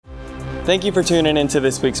Thank you for tuning into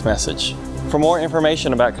this week's message. For more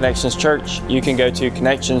information about Connections Church, you can go to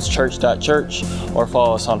connectionschurch.church or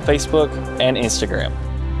follow us on Facebook and Instagram.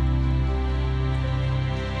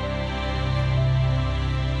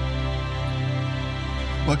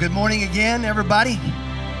 Well, good morning again, everybody.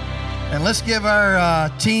 And let's give our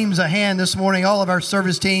teams a hand this morning, all of our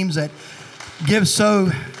service teams that give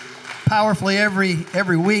so powerfully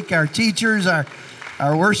every week, our teachers, our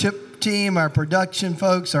worship team, our production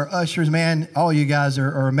folks, our ushers, man, all you guys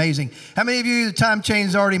are amazing. How many of you, the time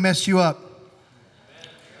change already messed you up?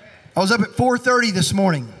 I was up at 4:30 this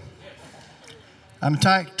morning. I'm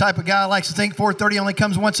the type of guy that likes to think 4:30 only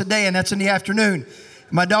comes once a day, and that's in the afternoon.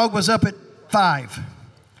 My dog was up at 5,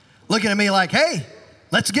 looking at me like, hey,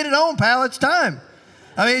 let's get it on, pal, it's time.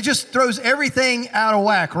 I mean, it just throws everything out of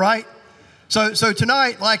whack, right? So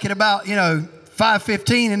tonight, like at about,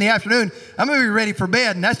 5:15 in the afternoon, I'm going to be ready for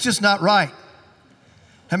bed, and that's just not right.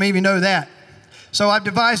 How many of you know that? So I've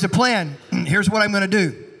devised a plan. Here's what I'm going to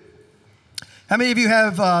do. How many of you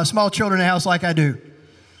have small children in the house like I do?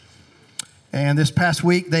 And this past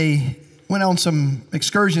week, they went on some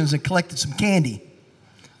excursions and collected some candy,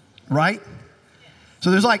 right? So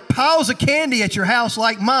there's like piles of candy at your house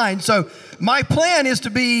like mine. So my plan is to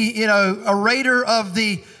be, a raider of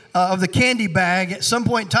the candy bag at some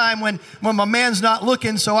point in time when my man's not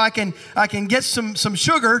looking, so I can get some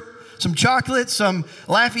sugar, some chocolate, some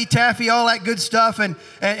Laffy Taffy, all that good stuff,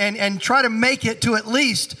 and try to make it to at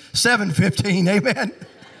least 7:15. Amen.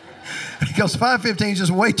 Because 5:15 is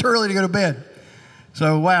just way too early to go to bed.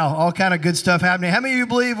 So wow, all kind of good stuff happening. How many of you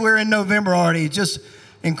believe we're in November already? It's just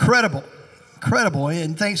incredible.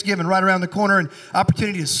 And Thanksgiving right around the corner, and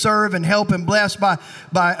opportunity to serve and help and bless by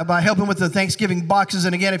helping with the Thanksgiving boxes.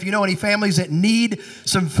 And again, if you know any families that need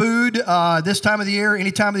some food this time of the year,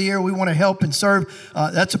 any time of the year, we want to help and serve.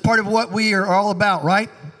 That's a part of what we are all about,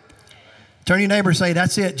 right? Turn to your neighbor and say,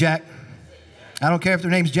 that's it, Jack. I don't care if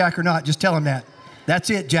their name's Jack or not. Just tell them that.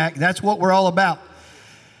 That's it, Jack. That's what we're all about.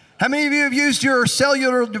 How many of you have used your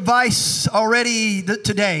cellular device already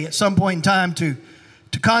today at some point in time to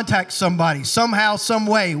contact somebody somehow, some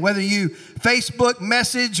way, whether you Facebook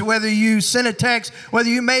message, whether you sent a text, whether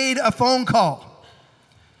you made a phone call,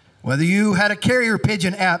 whether you had a carrier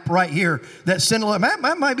pigeon app right here that sent a little,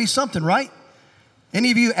 that might be something, right?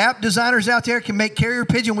 Any of you app designers out there can make carrier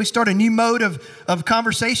pigeon. We start a new mode of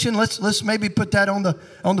conversation. Let's maybe put that on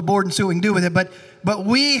the board and see what we can do with it. But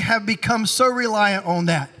we have become so reliant on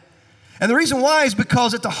that. And the reason why is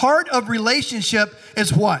because at the heart of relationship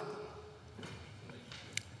is what?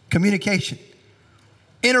 Communication,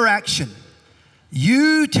 interaction.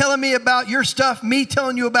 You telling me about your stuff, me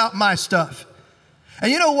telling you about my stuff.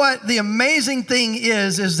 And you know what? The amazing thing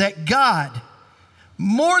is that God,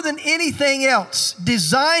 more than anything else,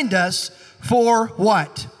 designed us for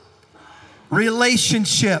what?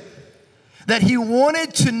 Relationship. That he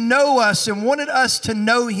wanted to know us and wanted us to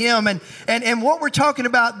know him. And what we're talking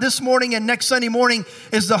about this morning and next Sunday morning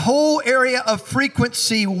is the whole area of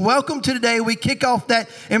frequency. Welcome to today. We kick off that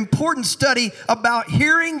important study about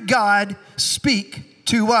hearing God speak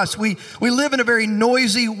to us. We live in a very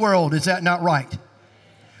noisy world. Is that not right?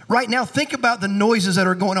 Right now, think about the noises that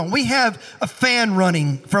are going on. We have a fan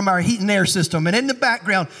running from our heat and air system. And in the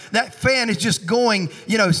background, that fan is just going,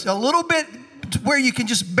 a little bit where you can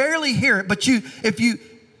just barely hear it. But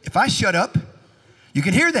if I shut up, you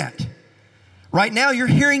can hear that. Right now, you're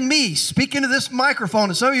hearing me speak into this microphone.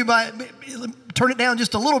 And some of you might turn it down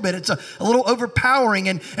just a little bit. It's a little overpowering,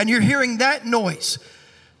 and you're hearing that noise.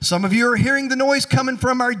 Some of you are hearing the noise coming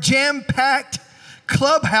from our jam-packed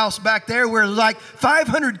clubhouse back there where like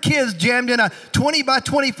 500 kids jammed in a 20 by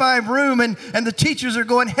 25 room, and the teachers are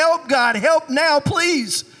going, help God, help now,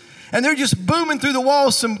 please. And they're just booming through the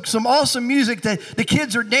walls some awesome music that the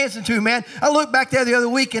kids are dancing to, man. I looked back there the other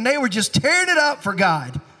week, and they were just tearing it up for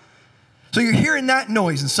God. So you're hearing that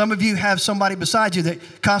noise, and some of you have somebody beside you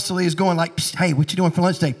that constantly is going like, psst, hey, what you doing for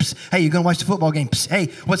lunch today? Psst, hey, you going to watch the football game? Psst, hey,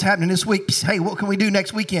 what's happening this week? Psst, hey, what can we do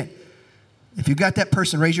next weekend? If you've got that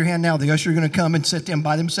person, raise your hand now. The usher are going to come and sit them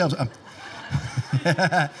by themselves. Wow,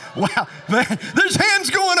 man, there's hands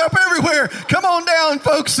going up everywhere. Come on down,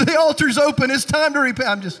 folks. The altar's open. It's time to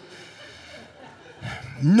repent.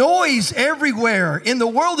 Noise everywhere in the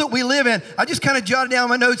world that we live in. I just kind of jotted down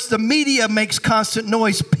my notes. The media makes constant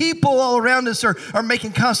noise. People all around us are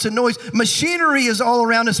making constant noise. Machinery is all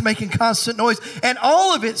around us making constant noise. And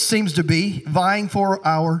all of it seems to be vying for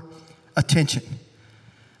our attention.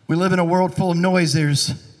 We live in a world full of noise.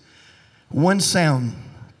 There's one sound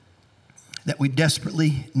that we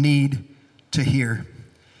desperately need to hear.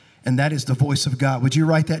 And that is the voice of God. Would you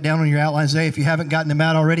write that down on your outlines today? If you haven't gotten them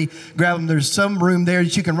out already, grab them. There's some room there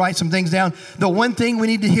that you can write some things down. The one thing we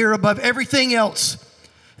need to hear above everything else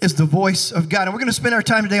is the voice of God. And we're going to spend our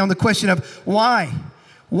time today on the question of why.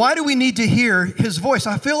 Why do we need to hear his voice?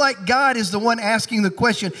 I feel like God is the one asking the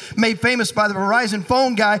question, made famous by the Verizon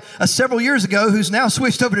phone guy several years ago, who's now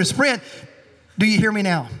switched over to Sprint. Do you hear me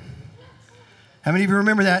now? How many of you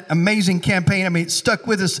remember that amazing campaign? I mean, it stuck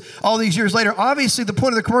with us all these years later. Obviously, the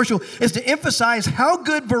point of the commercial is to emphasize how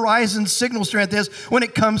good Verizon's signal strength is when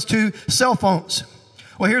it comes to cell phones.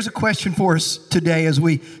 Well, here's a question for us today as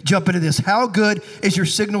we jump into this. How good is your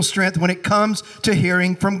signal strength when it comes to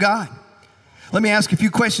hearing from God? Let me ask a few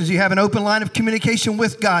questions. Do you have an open line of communication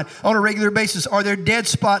with God on a regular basis? Are there dead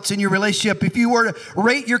spots in your relationship? If you were to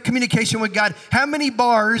rate your communication with God, how many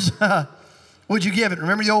bars would you give it?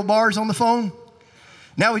 Remember the old bars on the phone?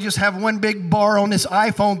 Now we just have one big bar on this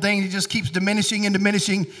iPhone thing. It just keeps diminishing and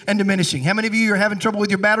diminishing and diminishing. How many of you are having trouble with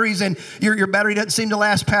your batteries and your battery doesn't seem to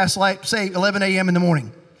last past, like, say, 11 a.m. in the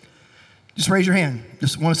morning? Just raise your hand.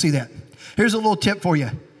 Just want to see that. Here's a little tip for you.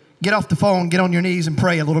 Get off the phone, get on your knees and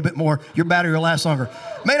pray a little bit more. Your battery will last longer.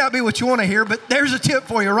 May not be what you want to hear, but there's a tip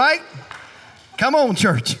for you, right? Come on,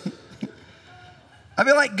 church. I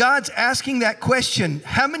feel like God's asking that question.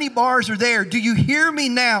 How many bars are there? Do you hear me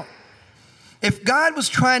now? If God was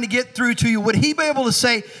trying to get through to you, would he be able to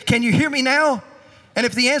say, can you hear me now? And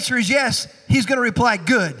if the answer is yes, he's going to reply,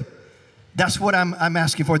 good. That's what I'm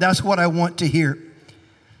asking for. That's what I want to hear.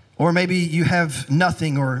 Or maybe you have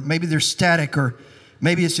nothing, or maybe there's static, or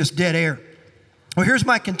maybe it's just dead air. Well, here's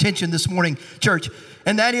my contention this morning, church,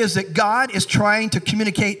 and that is that God is trying to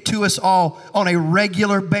communicate to us all on a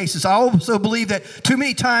regular basis. I also believe that too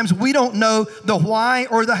many times we don't know the why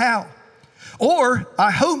or the how. Or,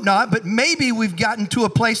 I hope not, but maybe we've gotten to a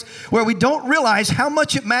place where we don't realize how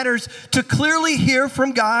much it matters to clearly hear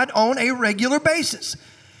from God on a regular basis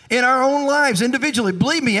in our own lives individually.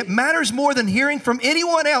 Believe me, it matters more than hearing from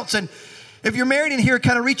anyone else. And if you're married in here,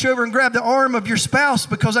 kind of reach over and grab the arm of your spouse,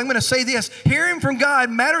 because I'm going to say this. Hearing from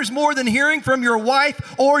God matters more than hearing from your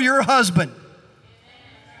wife or your husband.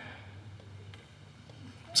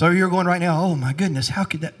 So you're going right now, oh my goodness, how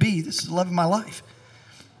could that be? This is the love of my life.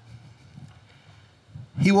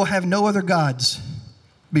 He will have no other gods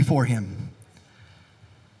before him.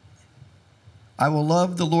 I will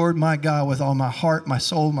love the Lord my God with all my heart, my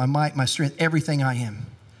soul, my might, my strength, everything I am.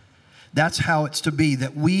 That's how it's to be,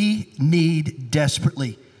 that we need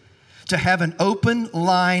desperately to have an open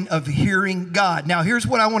line of hearing God. Now, here's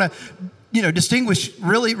what I want to, distinguish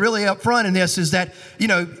really up front in this is that,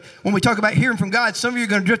 when we talk about hearing from God, some of you are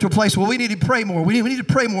going to drift to a place, well, we need to pray more. We need to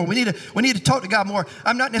pray more. We need to talk to God more.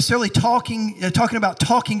 I'm not necessarily talking about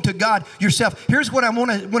talking to God yourself. Here's what I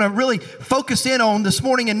want to really focus in on this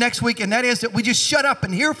morning and next week, and that is that we just shut up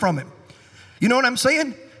and hear from him. You know what I'm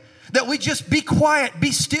saying? That we just be quiet,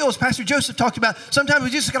 be still, as Pastor Joseph talked about. Sometimes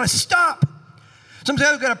we just got to stop.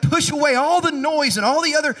 Sometimes we've got to push away all the noise and all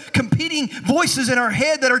the other competing voices in our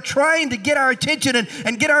head that are trying to get our attention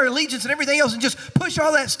and get our allegiance and everything else, and just push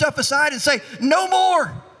all that stuff aside and say, no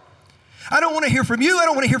more. I don't want to hear from you. I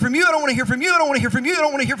don't want to hear from you. I don't want to hear from you. I don't want to hear from you. I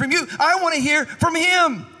don't want to hear from you. I want to hear from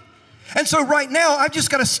him. And so right now, I've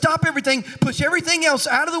just got to stop everything, push everything else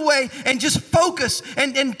out of the way, and just focus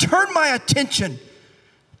and turn my attention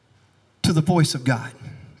to the voice of God.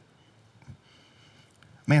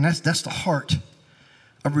 Man, that's the heart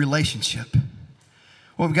of relationship.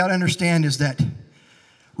 What we've got to understand is that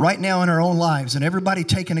right now in our own lives, and everybody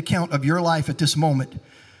taking account of your life at this moment,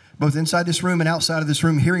 both inside this room and outside of this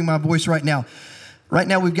room, hearing my voice right now,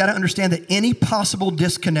 we've got to understand that any possible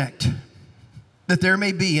disconnect that there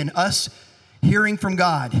may be in us hearing from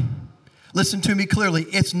God, listen to me clearly,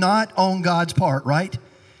 it's not on God's part, right?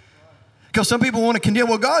 Because some people want to condemn,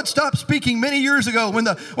 well, God stopped speaking many years ago when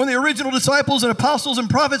the original disciples and apostles and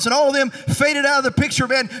prophets and all of them faded out of the picture,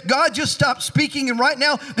 man. God just stopped speaking, and right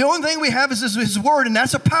now the only thing we have is his word, and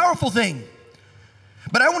that's a powerful thing.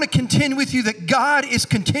 But I want to contend with you that God is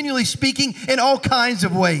continually speaking in all kinds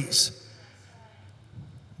of ways.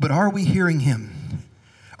 But are we hearing him?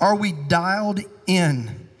 Are we dialed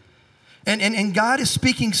in? And God is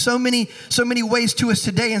speaking so many ways to us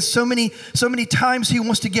today, and so many times he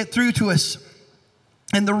wants to get through to us.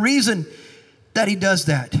 And the reason that he does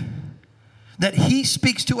that he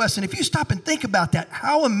speaks to us, and if you stop and think about that,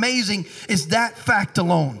 how amazing is that fact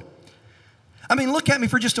alone? I mean, look at me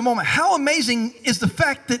for just a moment. How amazing is the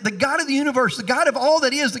fact that the God of the universe, the God of all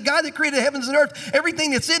that is, the God that created the heavens and earth,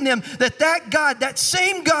 everything that's in them, that God, that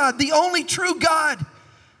same God, the only true God,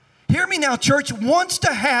 hear me now, church, wants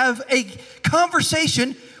to have a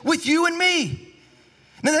conversation with you and me.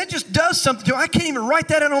 Now that just does something to me. I can't even write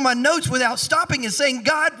that out on my notes without stopping and saying,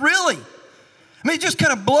 God, really? I mean, it just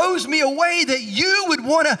kind of blows me away that you would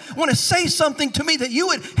want to say something to me, that you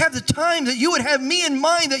would have the time, that you would have me in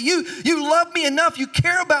mind, that you love me enough, you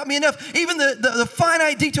care about me enough, even the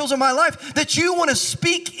finite details of my life, that you want to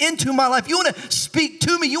speak into my life. You want to speak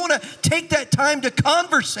to me. You want to take that time to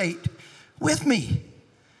conversate with me.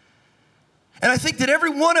 And I think that every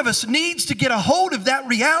one of us needs to get a hold of that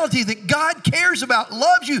reality that God cares about,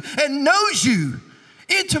 loves you, and knows you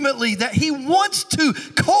intimately, that he wants to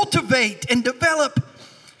cultivate and develop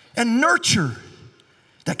and nurture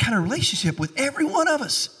that kind of relationship with every one of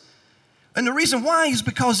us. And the reason why is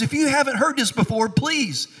because if you haven't heard this before,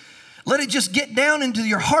 please let it just get down into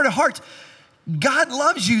your heart of hearts. God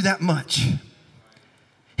loves you that much.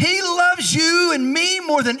 He loves you and me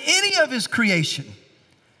more than any of his creation.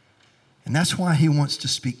 And that's why he wants to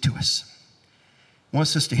speak to us. He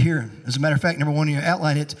wants us to hear him. As a matter of fact, number one in your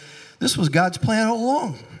outline, this was God's plan all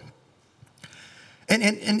along. And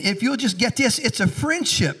if you'll just get this, it's a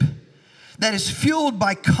friendship that is fueled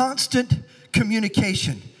by constant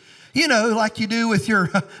communication. You know, like you do with your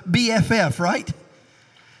BFF, right?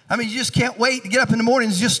 I mean, you just can't wait to get up in the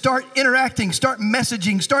mornings, just start interacting, start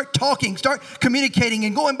messaging, start talking, start communicating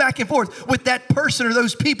and going back and forth with that person or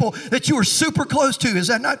those people that you are super close to. Is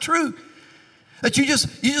that not true? That you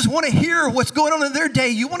just want to hear what's going on in their day.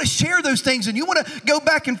 You want to share those things and you want to go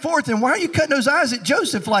back and forth. And why are you cutting those eyes at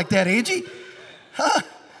Joseph like that, Angie? Huh?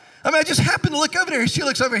 I mean, I just happened to look over there and she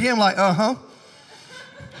looks over at him like,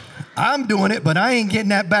 I'm doing it, but I ain't getting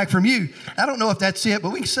that back from you. I don't know if that's it,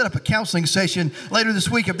 but we can set up a counseling session later this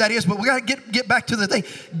week if that is. But we got to get back to the thing.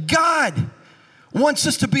 God wants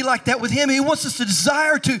us to be like that with him. He wants us to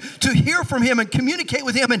desire to hear from him and communicate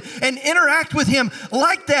with him and interact with him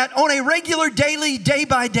like that on a regular, daily,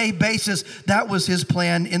 day-by-day basis. That was his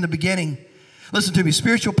plan in the beginning. Listen to me,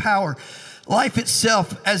 spiritual power, life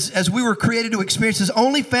itself, as we were created to experience, is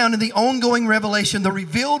only found in the ongoing revelation, the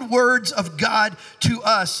revealed words of God to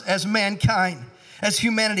us as mankind, as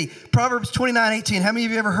humanity. Proverbs 29:18. How many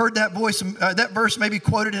of you ever heard that voice? That verse maybe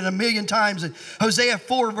quoted it a million times. And Hosea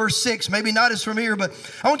 4 verse 6, maybe not as familiar, but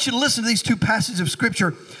I want you to listen to these two passages of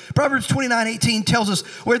scripture. Proverbs 29:18 tells us,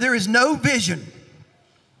 where there is no vision,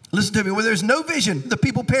 listen to me, where there's no vision, the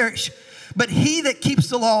people perish. But he that keeps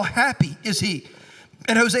the law, happy is he.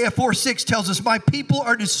 And Hosea 4:6 tells us, my people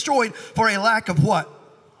are destroyed for a lack of what?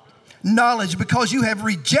 Knowledge. Because you have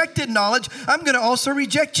rejected knowledge, I'm going to also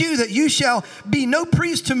reject you, that you shall be no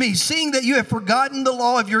priest to me, seeing that you have forgotten the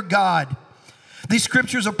law of your God. These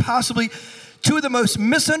scriptures are possibly two of the most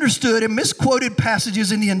misunderstood and misquoted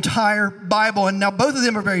passages in the entire Bible. And now both of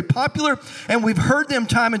them are very popular, and we've heard them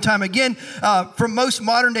time and time again from most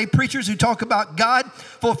modern day preachers who talk about God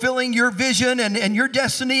fulfilling your vision and your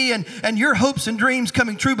destiny and your hopes and dreams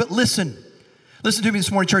coming true. But listen to me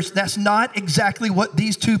this morning, church. That's not exactly what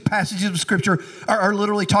these two passages of scripture are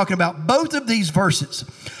literally talking about. Both of these verses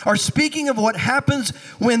are speaking of what happens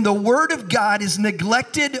when the word of God is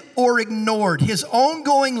neglected or ignored. His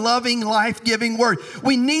ongoing, loving, life-giving word.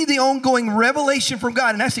 We need the ongoing revelation from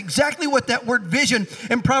God. And that's exactly what that word vision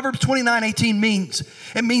in Proverbs 29:18 means.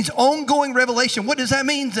 It means ongoing revelation. What does that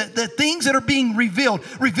mean? That the things that are being revealed.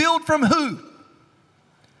 Revealed from who?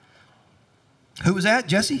 Who was that,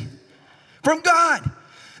 Jesse? From God.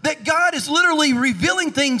 That God is literally revealing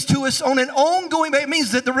things to us on an ongoing basis. It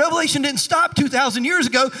means that the revelation didn't stop 2,000 years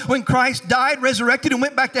ago when Christ died, resurrected, and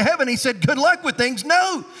went back to heaven. He said, good luck with things.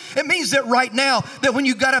 No. It means that right now, that when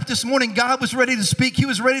you got up this morning, God was ready to speak. He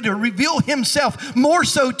was ready to reveal himself more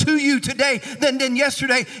so to you today than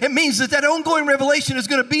yesterday. It means that ongoing revelation is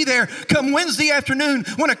going to be there come Wednesday afternoon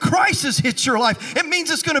when a crisis hits your life. It means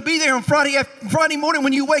it's going to be there on Friday morning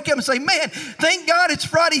when you wake up and say, man, thank God it's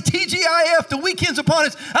Friday, TGIF, the weekend's upon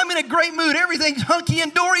us. I'm in a great mood. Everything's hunky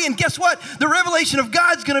and dory. And guess what? The revelation of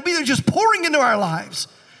God's going to be there just pouring into our lives.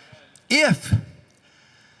 If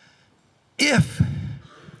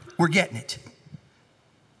we're getting it.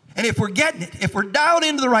 And if we're getting it, if we're dialed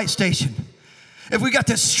into the right station, if we got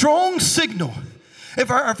this strong signal, if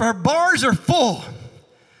our bars are full,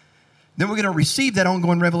 then we're going to receive that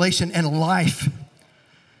ongoing revelation, and life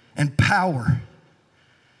and power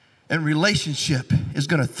and relationship is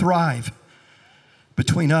going to thrive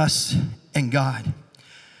between us and God.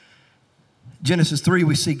 Genesis 3,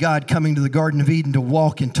 we see God coming to the Garden of Eden to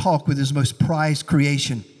walk and talk with his most prized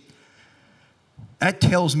creation. That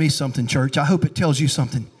tells me something, church. I hope it tells you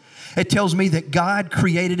something. It tells me that God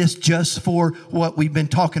created us just for what we've been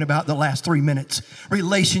talking about the last 3 minutes.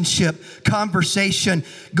 Relationship, conversation,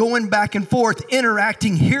 going back and forth,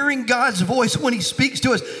 interacting, hearing God's voice when he speaks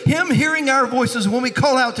to us, him hearing our voices when we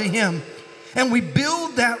call out to him. And we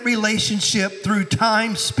build that relationship through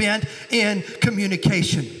time spent in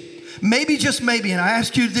communication. Maybe, just maybe, and I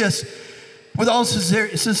ask you this with all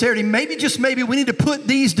sincerity, maybe, just maybe, we need to put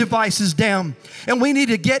these devices down. And we need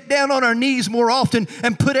to get down on our knees more often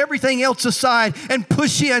and put everything else aside and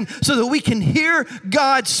push in so that we can hear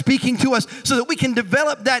God speaking to us, so that we can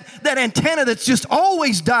develop that antenna that's just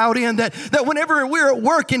always dialed in, that whenever we're at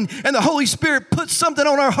work and the Holy Spirit puts something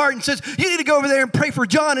on our heart and says, you need to go over there and pray for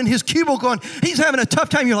John in his cubicle and he's having a tough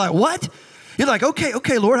time. You're like, what? You're like,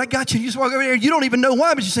 okay, Lord, I got you. You just walk over there. You don't even know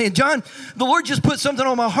why, but you're saying, John, the Lord just put something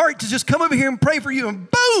on my heart to just come over here and pray for you. And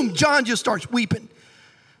boom, John just starts weeping.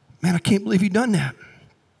 Man, I can't believe you've done that.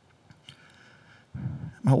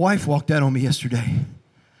 My wife walked out on me yesterday.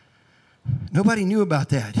 Nobody knew about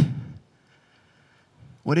that.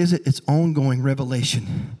 What is it? It's ongoing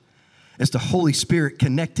revelation. It's the Holy Spirit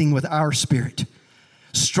connecting with our spirit,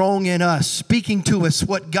 strong in us, speaking to us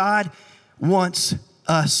what God wants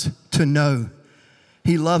us to know.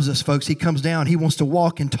 He loves us, folks. He comes down. He wants to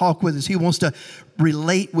walk and talk with us. He wants to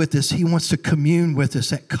relate with us. He wants to commune with us.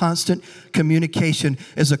 That constant communication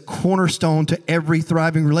is a cornerstone to every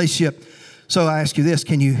thriving relationship. So I ask you this,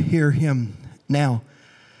 can you hear him now?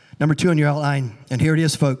 Number 2 on your outline, and here it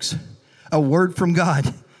is, folks. A word from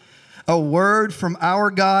God. A word from our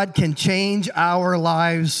God can change our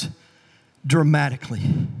lives dramatically.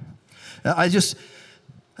 I just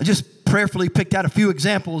prayerfully picked out a few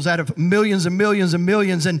examples out of millions and millions and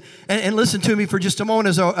millions. And listen to me for just a moment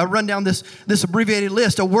as I run down this abbreviated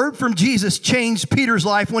list. A word from Jesus changed Peter's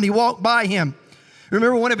life when he walked by him.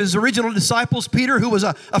 Remember one of his original disciples, Peter, who was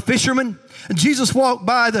a fisherman? And Jesus walked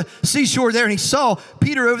by the seashore there and he saw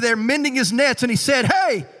Peter over there mending his nets. And he said,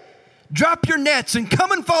 hey, drop your nets and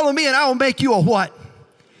come and follow me and I will make you a what?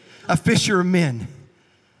 A fisher of men.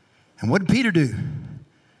 And what did Peter do?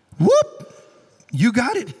 Whoop, you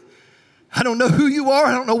got it. I don't know who you are.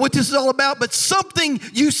 I don't know what this is all about, but something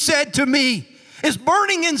you said to me is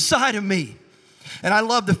burning inside of me. And I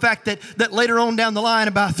love the fact that later on down the line,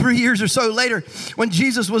 about 3 years or so later, when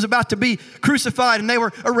Jesus was about to be crucified and they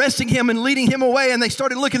were arresting him and leading him away, and they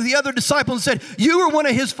started looking at the other disciples and said, you are one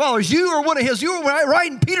of his followers. You are one of his. You are right.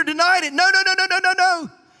 And Peter denied it. No.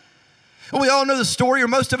 We all know the story, or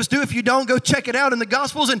most of us do. If you don't, go check it out in the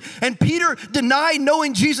Gospels. And Peter denied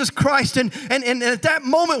knowing Jesus Christ. And at that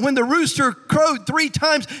moment when the rooster crowed 3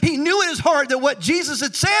 times, he knew in his heart that what Jesus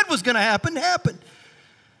had said was going to happen happened.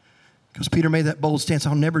 Because Peter made that bold stance,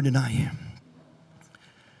 I'll never deny you.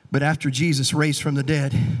 But after Jesus raised from the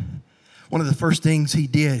dead, one of the first things he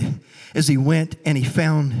did is he went and he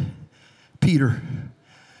found Peter,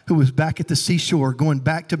 who was back at the seashore, going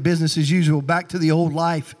back to business as usual, back to the old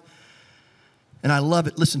life. And I love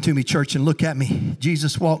it. Listen to me, church, and look at me.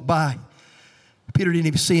 Jesus walked by. Peter didn't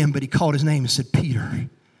even see him, but he called his name and said, Peter.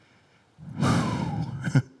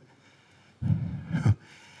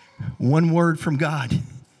 One word from God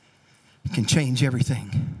can change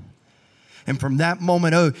everything. And from that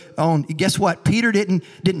moment on, guess what? Peter didn't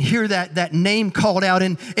hear that name called out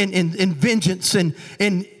in vengeance and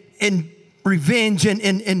in revenge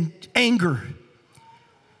and anger.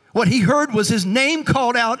 What he heard was his name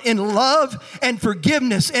called out in love and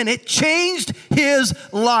forgiveness, and it changed his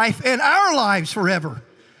life and our lives forever.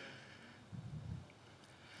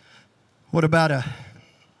 What about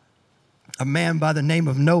a man by the name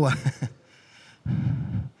of Noah?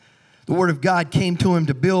 The word of God came to him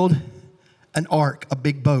to build an ark, a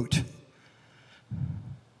big boat,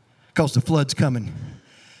 because the flood's coming.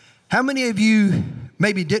 How many of you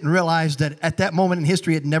maybe didn't realize that at that moment in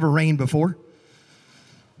history it never rained before?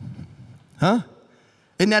 Huh?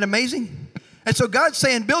 Isn't that amazing? And so God's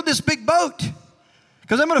saying, build this big boat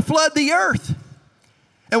because I'm going to flood the earth.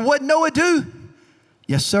 And what did Noah do?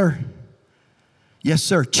 Yes, sir. Yes,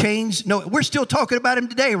 sir. Changed Noah. We're still talking about him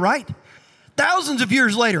today, right? Thousands of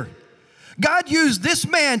years later, God used this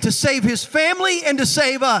man to save his family and to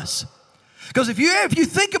save us. Because if you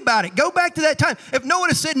think about it, go back to that time. If Noah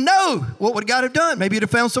had said no, what would God have done? Maybe he'd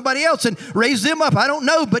have found somebody else and raised them up. I don't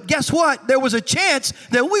know. But guess what? There was a chance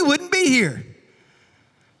that we wouldn't be here.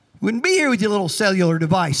 Wouldn't be here with your little cellular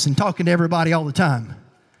device and talking to everybody all the time.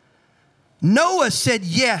 Noah said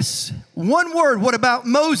yes. One word. What about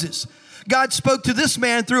Moses? God spoke to this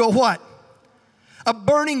man through a what? A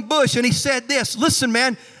burning bush. And he said this. Listen,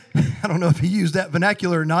 man. I don't know if he used that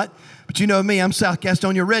vernacular or not. But you know me, I'm South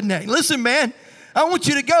Gastonia redneck. Listen, man, I want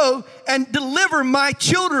you to go and deliver my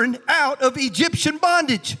children out of Egyptian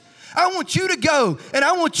bondage. I want you to go and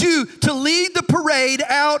I want you to lead the parade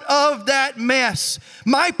out of that mess.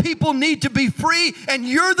 My people need to be free, and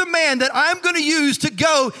you're the man that I'm going to use to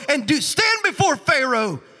go and stand before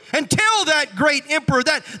Pharaoh and tell that great emperor,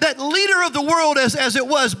 that leader of the world as it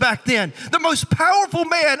was back then, the most powerful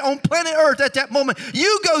man on planet Earth at that moment,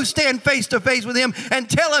 you go stand face to face with him and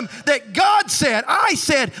tell him that God said, I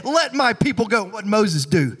said, let my people go. What did Moses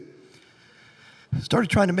do? Started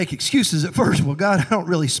trying to make excuses at first. Well, God, I don't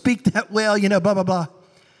really speak that well, blah, blah, blah.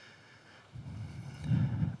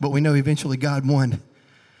 But we know eventually God won.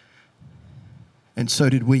 And so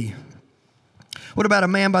did we. What about a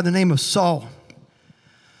man by the name of Saul,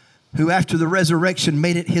 who after the resurrection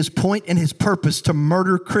made it his point and his purpose to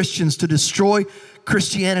murder Christians, to destroy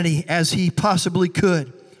Christianity as he possibly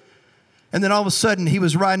could? And then all of a sudden he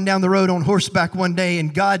was riding down the road on horseback one day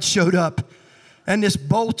and God showed up. And this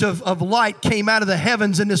bolt of light came out of the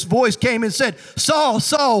heavens and this voice came and said, Saul,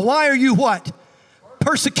 Saul, why are you what?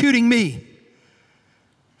 Persecuting me.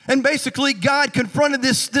 And basically God confronted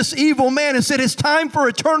this evil man and said, it's time for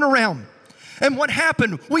a turnaround. And what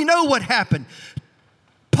happened? We know what happened.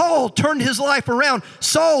 Paul turned his life around.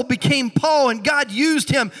 Saul became Paul, and God used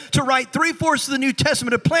him to write 3/4 of the New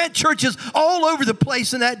Testament, to plant churches all over the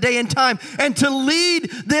place in that day and time, and to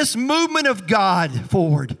lead this movement of God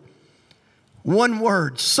forward. One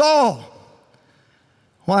word, Saul,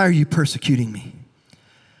 why are you persecuting me?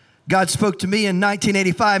 God spoke to me in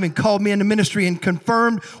 1985 and called me into ministry and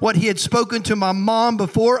confirmed what he had spoken to my mom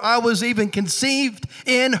before I was even conceived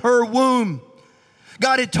in her womb.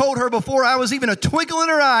 God had told her before I was even a twinkle in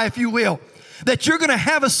her eye, if you will, that you're going to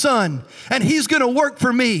have a son and he's going to work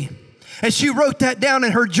for me. And she wrote that down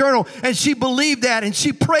in her journal and she believed that and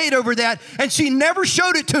she prayed over that and she never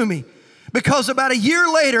showed it to me because about a year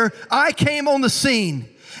later, I came on the scene.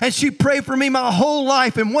 And she prayed for me my whole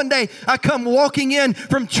life. And one day I come walking in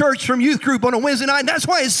from church, from youth group on a Wednesday night. And that's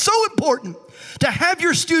why it's so important to have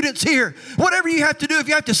your students here. Whatever you have to do, if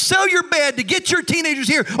you have to sell your bed to get your teenagers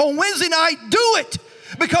here on Wednesday night, do it.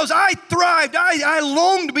 Because I thrived. I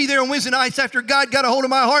longed to be there on Wednesday nights after God got a hold of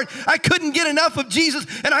my heart. I couldn't get enough of Jesus.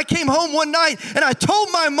 And I came home one night and I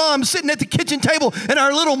told my mom sitting at the kitchen table in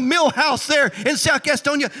our little mill house there in South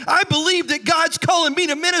Gastonia, I believe that God's calling me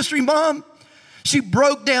to ministry, Mom. She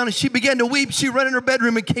broke down and she began to weep. She ran in her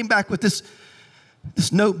bedroom and came back with this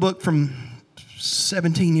notebook from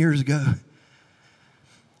 17 years ago.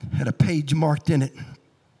 Had a page marked in it.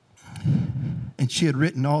 And she had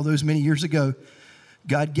written all those many years ago,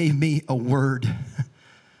 God gave me a word.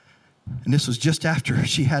 And this was just after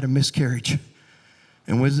she had a miscarriage.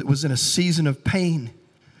 And was in a season of pain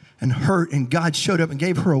and hurt. And God showed up and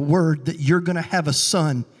gave her a word that you're going to have a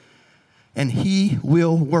son. And he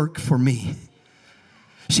will work for me.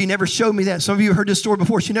 She never showed me that. Some of you have heard this story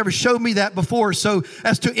before. She never showed me that before. So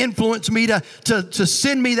as to influence me, to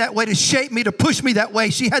send me that way, to shape me, to push me that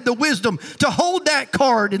way, she had the wisdom to hold that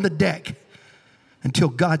card in the deck until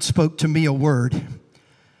God spoke to me a word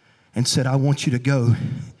and said, I want you to go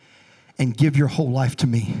and give your whole life to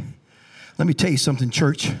me. Let me tell you something,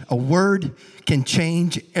 church. A word can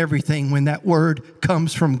change everything when that word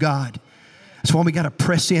comes from God. That's why we got to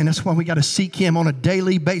press in. That's why we got to seek him on a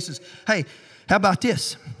daily basis. Hey, how about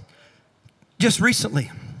this? Just recently,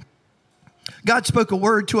 God spoke a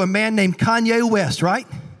word to a man named Kanye West, right?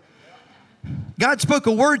 God spoke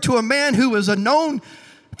a word to a man who was a known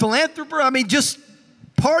philanthropist. Just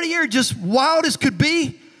partier, just wild as could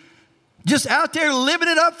be. Just out there living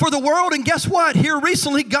it up for the world. And guess what? Here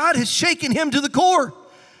recently, God has shaken him to the core.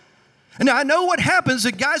 And I know what happens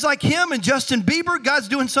that guys like him and Justin Bieber, God's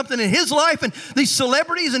doing something in his life, and these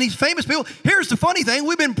celebrities and these famous people. Here's the funny thing.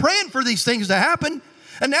 We've been praying for these things to happen,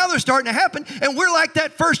 and now they're starting to happen. And we're like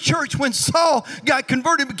that first church when Saul got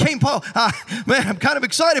converted and became Paul. Man, I'm kind of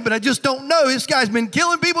excited, but I just don't know. This guy's been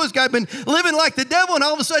killing people. This guy's been living like the devil, and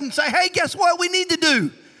all of a sudden say, hey, guess what we need to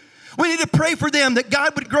do? We need to pray for them, that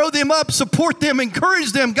God would grow them up, support them,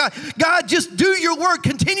 encourage them. God, just do your work.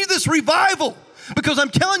 Continue this revival. Because I'm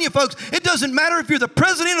telling you, folks, it doesn't matter if you're the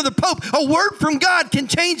president or the pope. A word from God can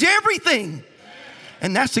change everything.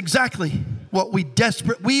 And that's exactly what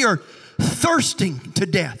we are thirsting to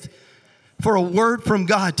death for a word from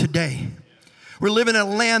God today. We're living in a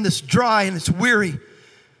land that's dry and it's weary,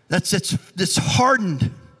 that's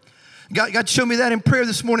hardened. God showed me that in prayer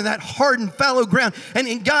this morning, that hardened, fallow ground.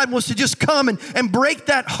 And God wants to just come and break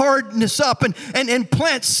that hardness up and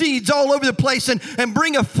plant seeds all over the place and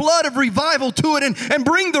bring a flood of revival to it and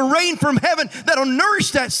bring the rain from heaven that'll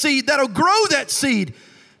nourish that seed, that'll grow that seed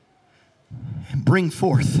and bring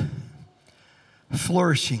forth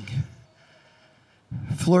flourishing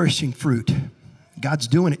fruit. God's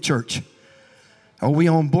doing it, church. Are we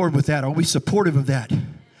on board with that? Are we supportive of that?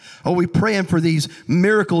 Are we praying for these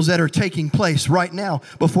miracles that are taking place right now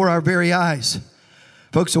before our very eyes?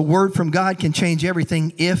 Folks, a word from God can change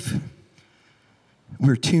everything if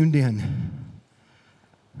we're tuned in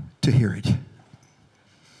to hear it.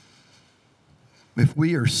 If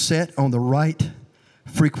we are set on the right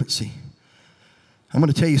frequency, I'm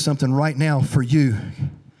going to tell you something right now for you.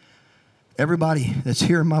 Everybody that's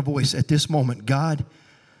hearing my voice at this moment, God,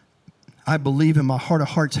 I believe in my heart of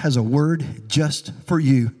hearts has a word just for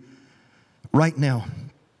you right now.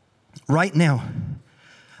 Right now.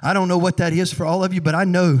 I don't know what that is for all of you, but I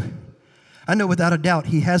know without a doubt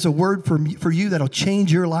He has a word for you that'll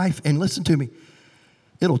change your life. And listen to me,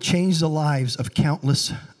 it'll change the lives of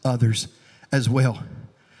countless others as well.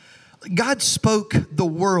 God spoke the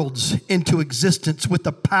worlds into existence with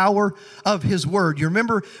the power of His word. You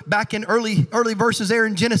remember back in early verses there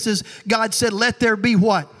in Genesis, God said, let there be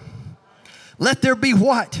what? Let there be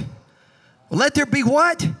what? Let there be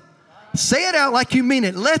what? Say it out like you mean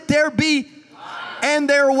it. Let there be light. And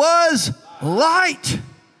there was light.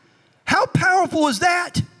 How powerful is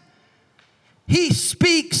that? He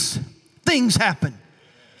speaks, things happen.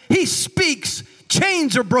 He speaks,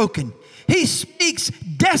 chains are broken. He speaks,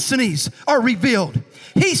 destinies are revealed.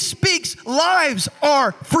 He speaks, lives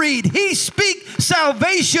are freed. He speaks,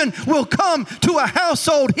 salvation will come to a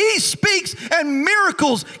household. He speaks, and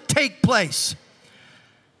miracles take place.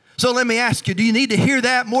 So let me ask you, do you need to hear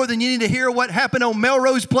that more than you need to hear what happened on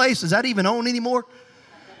Melrose Place? Is that even on anymore?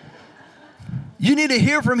 You need to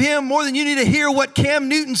hear from Him more than you need to hear what Cam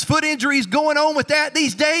Newton's foot injury is going on with that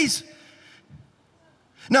these days?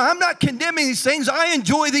 Now, I'm not condemning these things. I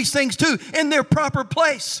enjoy these things too in their proper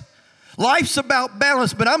place. Life's about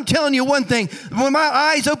balance, but I'm telling you one thing. When my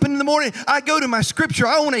eyes open in the morning, I go to my scripture.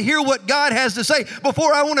 I want to hear what God has to say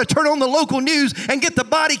before I want to turn on the local news and get the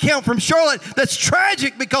body count from Charlotte. That's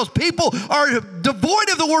tragic because people are devoid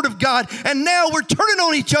of the Word of God, and now we're turning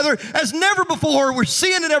on each other as never before. We're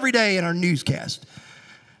seeing it every day in our newscast.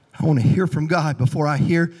 I want to hear from God before I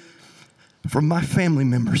hear from my family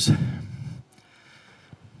members.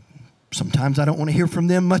 Sometimes I don't want to hear from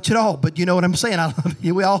them much at all, but you know what I'm saying. I love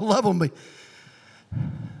you. We all love them. But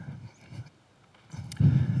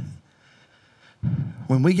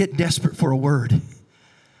when we get desperate for a word,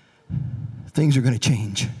 things are going to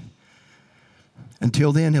change.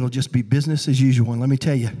 Until then, it'll just be business as usual. And let me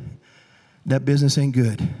tell you, that business ain't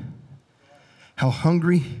good. How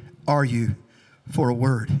hungry are you for a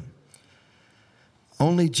word?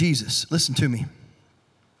 Only Jesus. Listen to me.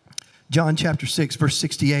 John chapter 6, verse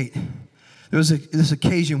 68. There was this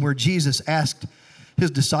occasion where Jesus asked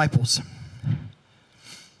His disciples.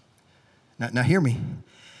 Now hear me.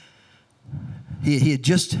 He had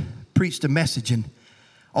just preached a message, and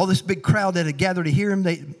all this big crowd that had gathered to hear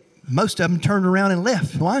Him, most of them turned around and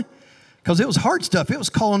left. Why? Because it was hard stuff. It was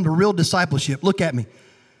calling to real discipleship. Look at me.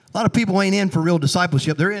 A lot of people ain't in for real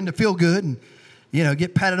discipleship. They're in to feel good and,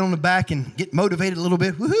 get patted on the back and get motivated a little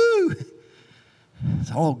bit. Woohoo!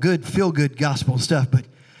 It's all good, feel-good gospel stuff, but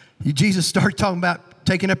Jesus started talking about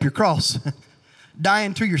taking up your cross,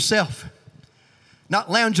 dying to yourself,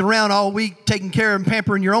 not lounging around all week, taking care and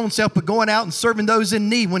pampering your own self, but going out and serving those in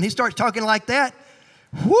need. When He starts talking like that,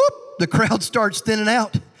 whoop, the crowd starts thinning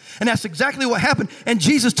out. And that's exactly what happened. And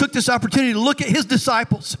Jesus took this opportunity to look at His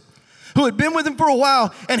disciples who had been with Him for a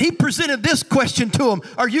while, and He presented this question to them.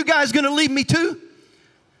 Are you guys going to leave me too?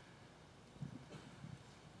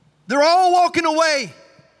 They're all walking away.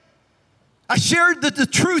 I shared the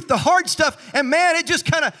truth, the hard stuff, and man, it just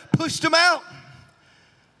kind of pushed them out.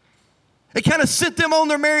 It kind of sent them on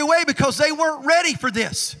their merry way because they weren't ready for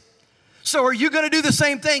this. So are you going to do the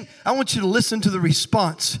same thing? I want you to listen to the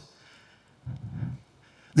response.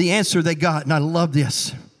 The answer they got, and I love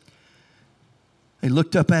this. They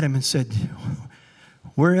looked up at Him and said,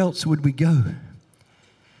 where else would we go?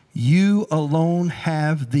 You alone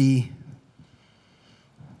have the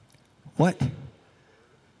what?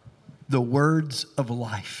 The words of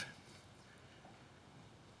life.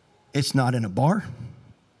 It's not in a bar.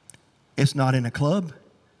 It's not in a club.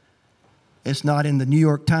 It's not in the New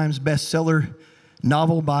York Times bestseller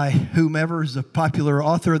novel by whomever is the popular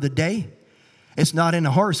author of the day. It's not in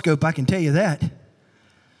a horoscope, I can tell you that.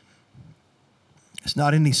 It's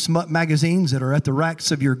not in these smut magazines that are at the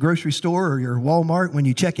racks of your grocery store or your Walmart when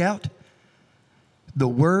you check out. The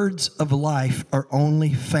words of life are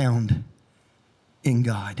only found in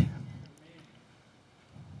God.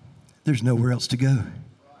 There's nowhere else to go.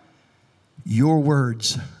 Your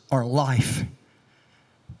words are life.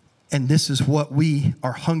 And this is what we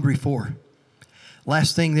are hungry for.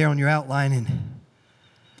 Last thing there on your outline, and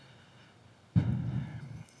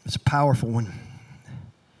it's a powerful one.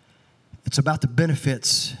 It's about the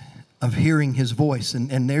benefits of hearing His voice.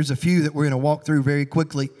 And there's a few that we're going to walk through very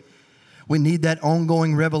quickly. We need that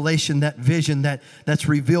ongoing revelation, that vision, that's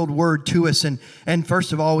revealed word to us. And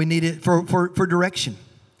first of all, we need it for direction.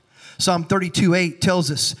 Psalm 32:8 tells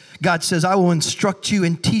us, God says, I will instruct you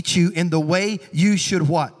and teach you in the way you should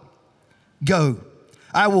what? Go.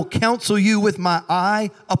 I will counsel you with my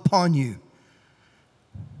eye upon you.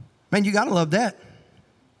 Man, you got to love that.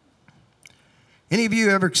 Any of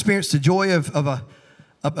you ever experienced the joy of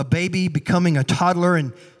a baby becoming a toddler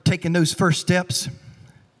and taking those first steps?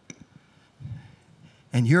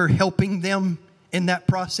 And you're helping them in that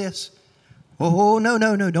process? Oh, no,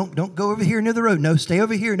 don't go over here near the road. No, stay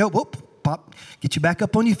over here. No, whoop, pop, get you back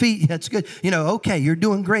up on your feet. That's good. Okay, you're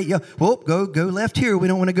doing great. Yeah, whoop, go left here. We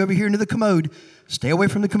don't want to go over here into the commode. Stay away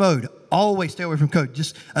from the commode. Always stay away from commode.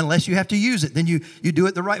 Just unless you have to use it, then you do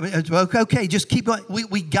it the right way. Okay, just keep going.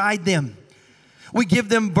 We guide them. We give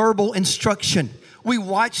them verbal instruction. We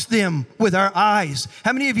watch them with our eyes.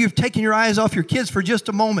 How many of you have taken your eyes off your kids for just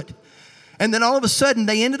a moment? And then all of a sudden,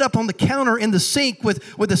 they ended up on the counter in the sink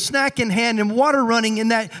with a snack in hand and water running in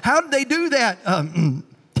that. How did they do that?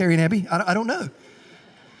 Terry and Abby, I don't know.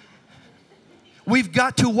 We've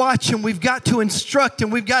got to watch them. We've got to instruct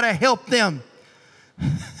and we've got to help them.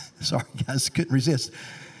 Sorry, guys, couldn't resist.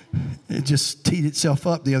 It just teed itself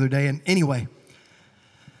up the other day. And anyway,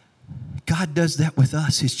 God does that with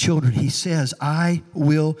us, His children. He says, I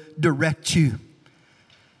will direct you.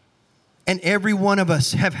 And every one of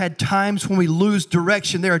us have had times when we lose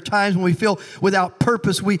direction. There are times when we feel without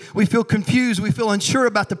purpose. We feel confused. We feel unsure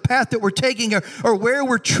about the path that we're taking or where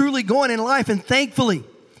we're truly going in life. And thankfully,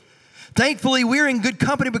 we're in good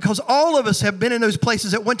company because all of us have been in those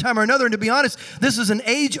places at one time or another. And to be honest, this is an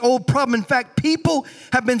age-old problem. In fact, people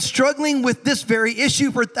have been struggling with this very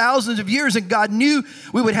issue for thousands of years. And God knew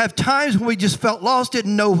we would have times when we just felt lost,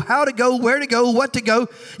 didn't know how to go, where to go, what to go.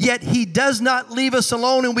 Yet He does not leave us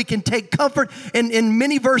alone. And we can take comfort in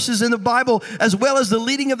many verses in the Bible, as well as the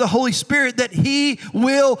leading of the Holy Spirit, that He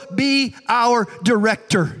will be our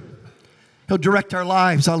director. He'll direct our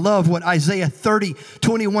lives. I love what Isaiah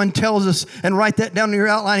 30:21 tells us, and write that down in your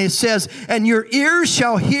outline. It says, and your ears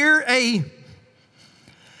shall hear a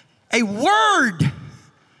word.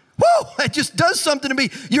 Whoa, that just does something to me.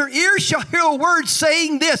 Your ears shall hear a word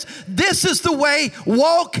saying this. This is the way,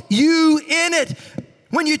 walk you in it.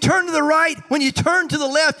 When you turn to the right, when you turn to the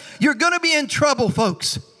left, you're going to be in trouble,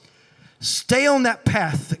 folks. Stay on that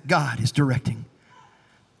path that God is directing.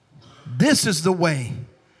 This is the way.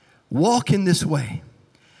 Walk in this way.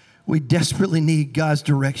 We desperately need God's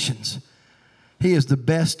directions. He is the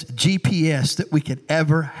best GPS that we could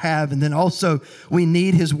ever have. And then also, we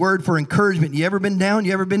need His word for encouragement. You ever been down?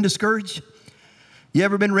 You ever been discouraged? You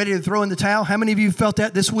ever been ready to throw in the towel? How many of you felt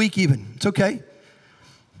that this week even? It's okay.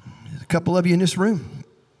 There's a couple of you in this room.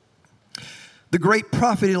 The great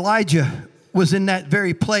prophet Elijah was in that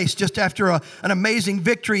very place just after an amazing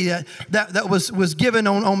victory that was given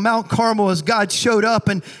on Mount Carmel as God showed up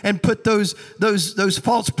and put those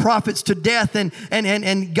false prophets to death,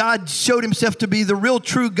 and God showed Himself to be the real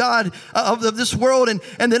true God of this world, and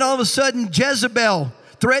then all of a sudden Jezebel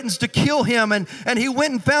threatens to kill him, and he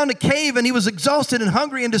went and found a cave, and he was exhausted and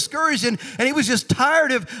hungry and discouraged, and he was just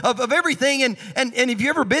tired of everything, and have you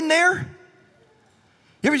ever been there?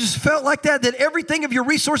 You ever just felt like that everything of your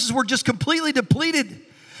resources were just completely depleted? You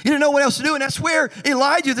didn't know what else to do. And that's where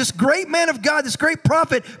Elijah, this great man of God, this great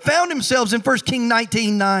prophet, found himself in 1 Kings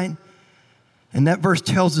 19:9. And that verse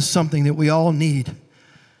tells us something that we all need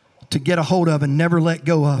to get a hold of and never let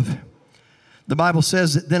go of. The Bible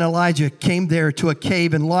says that then Elijah came there to a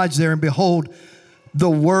cave and lodged there, and behold,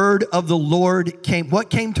 the word of the Lord came.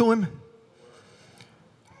 What came to him?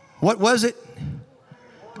 What was it?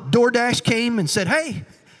 DoorDash came and said, hey,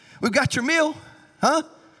 we've got your meal. Huh?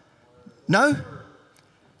 No?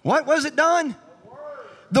 What was it done?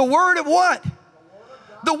 The word of what?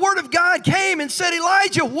 The word of God came and said,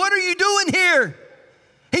 Elijah, what are you doing here?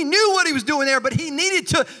 He knew what he was doing there, but he needed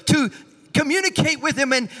to communicate with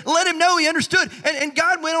him and let him know he understood. And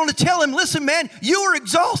God went on to tell him, listen, man, you are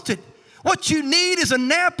exhausted. What you need is a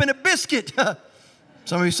nap and a biscuit.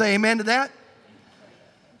 Some of you say amen to that.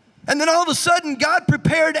 And then all of a sudden, God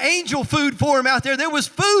prepared angel food for him out there. There was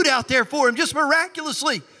food out there for him, just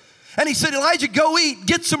miraculously. And he said, Elijah, go eat,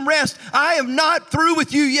 get some rest. I am not through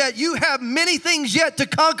with you yet. You have many things yet to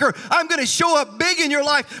conquer. I'm going to show up big in your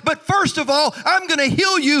life. But first of all, I'm going to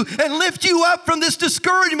heal you and lift you up from this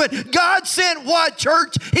discouragement. God sent what,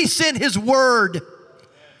 church? He sent His word.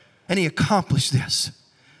 And He accomplished this.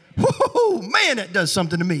 Whoa, man, that does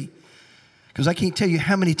something to me. Because I can't tell you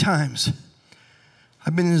how many times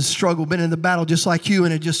I've been in the struggle, been in the battle just like you,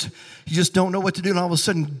 and you just don't know what to do. And all of a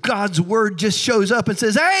sudden, God's word just shows up and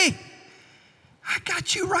says, hey, I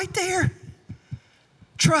got you right there.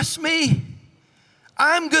 Trust me.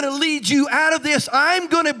 I'm going to lead you out of this. I'm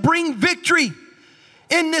going to bring victory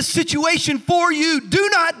in this situation for you. Do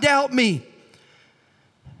not doubt me.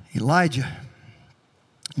 Elijah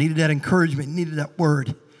needed that encouragement, needed that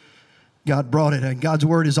word. God brought it. And God's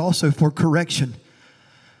word is also for correction.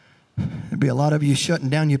 There'd be a lot of you shutting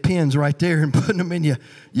down your pens right there and putting them in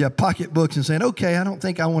your pocketbooks and saying, okay, I don't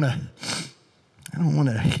want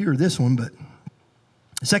to hear this one, but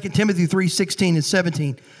 2 Timothy 3:16 and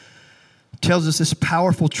 17 tells us this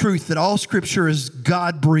powerful truth that all Scripture is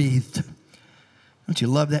God-breathed. Don't you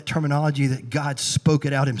love that terminology that God spoke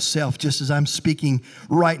it out himself, just as I'm speaking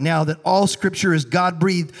right now, that all Scripture is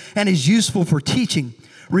God-breathed and is useful for teaching,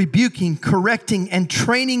 rebuking, correcting, and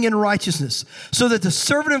training in righteousness, so that the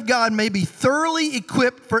servant of God may be thoroughly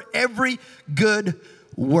equipped for every good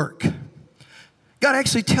work. God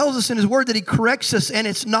actually tells us in His Word that He corrects us, and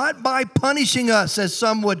it's not by punishing us, as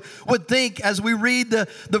some would think. As we read the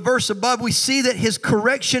verse above, we see that His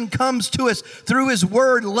correction comes to us through His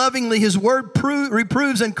Word lovingly. His Word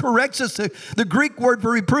reproves and corrects us. The Greek word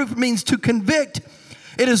for reproof means to convict.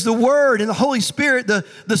 It is the Word and the Holy Spirit,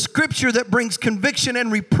 the Scripture, that brings conviction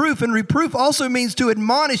and reproof. And reproof also means to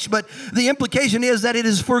admonish, but the implication is that it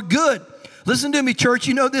is for good. Listen to me, church.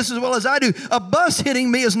 You know this as well as I do. A bus hitting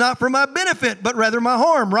me is not for my benefit, but rather my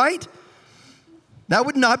harm, right? That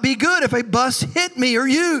would not be good if a bus hit me or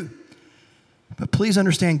you. But please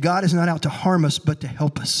understand, God is not out to harm us, but to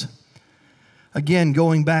help us. Again,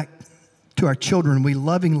 going back to our children, we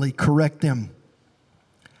lovingly correct them.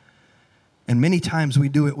 And many times we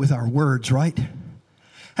do it with our words, right?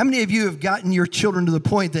 How many of you have gotten your children to the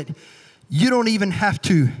point that you don't even have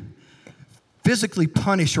to physically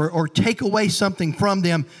punish or take away something from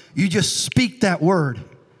them? You just speak that word.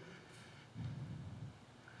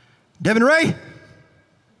 Devin Ray?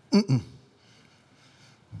 And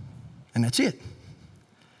that's it.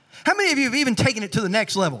 How many of you have even taken it to the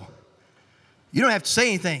next level? You don't have to say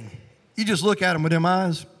anything. You just look at them with them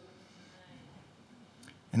eyes.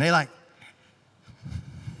 And they like,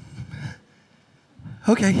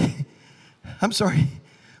 okay, I'm sorry.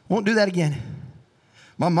 Won't do that again.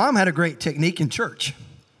 My mom had a great technique in church.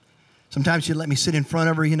 Sometimes she'd let me sit in front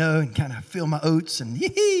of her, and kind of feel my oats and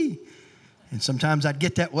yee-hee. And sometimes I'd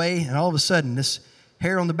get that way, and all of a sudden, this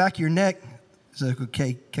hair on the back of your neck, it's like,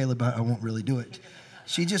 okay, Caleb, I won't really do it.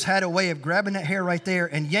 She just had a way of grabbing that hair right there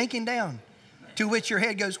and yanking down, to which your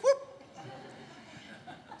head goes, whoop.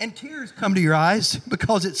 And tears come to your eyes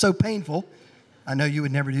because it's so painful. I know you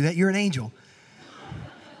would never do that. You're an angel.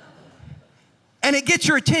 And it gets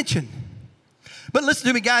your attention. But listen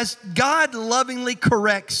to me, guys. God lovingly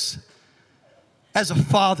corrects as a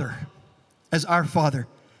father, as our Father.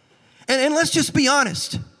 And let's just be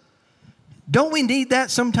honest. Don't we need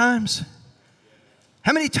that sometimes?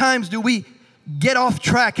 How many times do we get off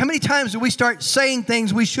track? How many times do we start saying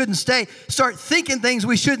things we shouldn't say, start thinking things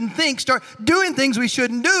we shouldn't think, start doing things we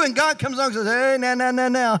shouldn't do, and God comes along and says, hey,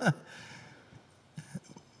 now.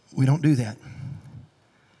 We don't do that.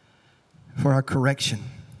 For our correction.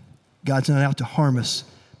 God's not out to harm us,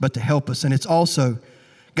 but to help us. And it's also,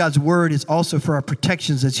 God's word is also for our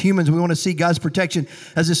protections. As humans, we want to see God's protection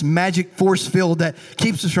as this magic force field that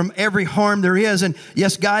keeps us from every harm there is. And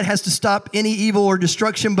yes, God has to stop any evil or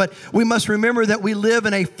destruction, but we must remember that we live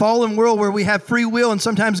in a fallen world where we have free will, and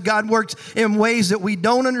sometimes God works in ways that we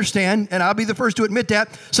don't understand, and I'll be the first to admit that.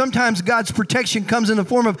 Sometimes God's protection comes in the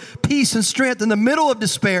form of peace and strength in the middle of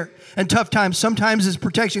despair and tough times. Sometimes His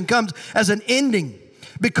protection comes as an ending,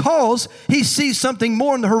 because He sees something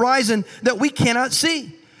more on the horizon that we cannot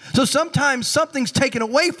see. So sometimes something's taken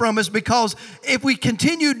away from us, because if we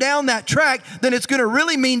continue down that track, then it's going to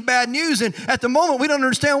really mean bad news. And at the moment, we don't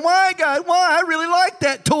understand why, God, why? I really like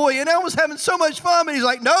that toy, and I was having so much fun. And He's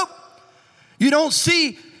like, nope. You don't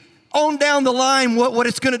see on down the line what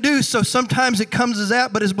it's going to do. So sometimes it comes as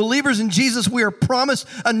that. But as believers in Jesus, we are promised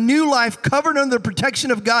a new life covered under the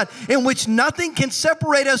protection of God, in which nothing can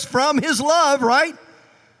separate us from His love, right?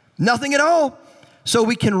 Nothing at all. So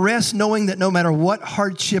we can rest knowing that no matter what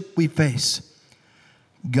hardship we face,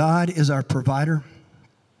 God is our provider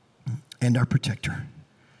and our protector.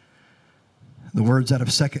 The words out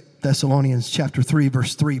of 2 Thessalonians chapter 3,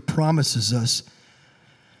 verse 3 promises us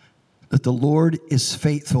that the Lord is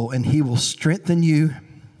faithful, and He will strengthen you,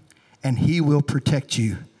 and He will protect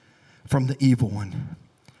you from the evil one.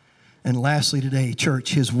 And lastly today,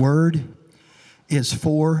 church, His word is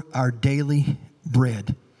for our daily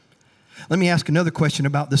bread. Let me ask another question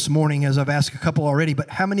about this morning, as I've asked a couple already, but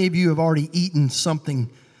how many of you have already eaten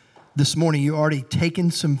something this morning? You already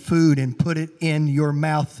taken some food and put it in your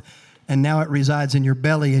mouth, and now it resides in your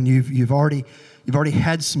belly, and you've already you've already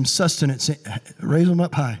had some sustenance. Raise them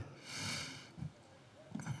up high.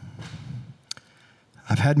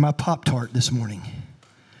 I've had my Pop-Tart this morning.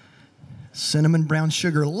 Cinnamon brown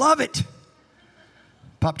sugar. Love it.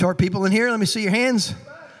 Pop-Tart people in here, let me see your hands.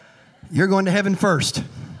 You're going to heaven first.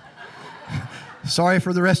 Sorry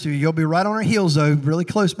for the rest of you. You'll be right on our heels, though, really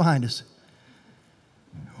close behind us.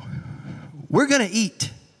 We're going to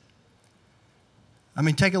eat. I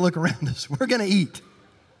mean, take a look around us. We're going to eat.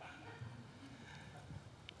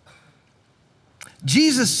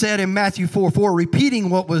 Jesus said in Matthew 4:4, repeating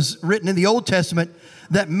what was written in the Old Testament,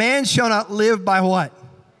 that man shall not live by what?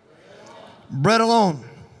 Bread alone.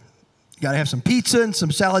 You got to have some pizza and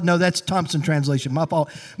some salad. No, that's Thompson translation. My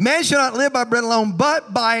fault. Man shall not live by bread alone,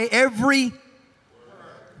 but by every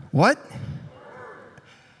what?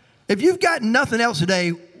 If you've got nothing else today,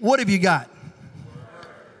 what have you got?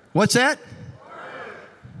 What's that?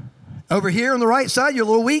 Over here on the right side, you're a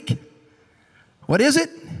little weak. What is it?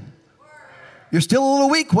 You're still a little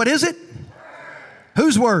weak. What is it?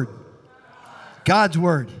 Whose word? God's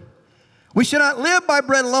word. We should not live by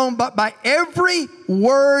bread alone, but by every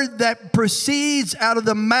word that proceeds out of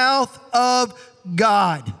the mouth of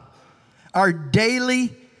God. Our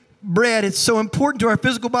daily bread. It's so important to our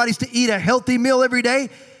physical bodies to eat a healthy meal every day.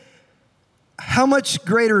 How much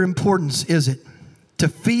greater importance is it to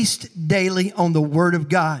feast daily on the Word of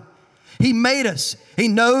God? He made us. He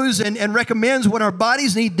knows and recommends what our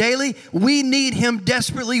bodies need daily. We need Him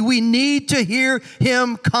desperately. We need to hear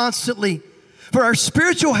Him constantly. For our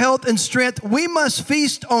spiritual health and strength, we must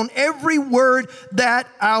feast on every word that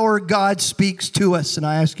our God speaks to us. And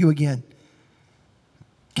I ask you again,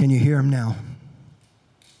 can you hear Him now?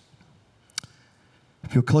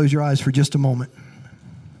 If you'll close your eyes for just a moment.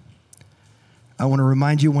 I want to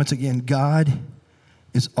remind you once again, God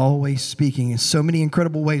is always speaking in so many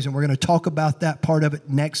incredible ways, and we're going to talk about that part of it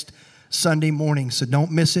next Sunday morning, so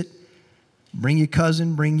don't miss it. Bring your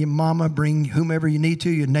cousin, bring your mama, bring whomever you need to,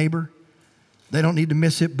 your neighbor. They don't need to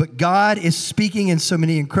miss it, but God is speaking in so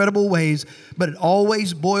many incredible ways, but it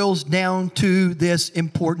always boils down to this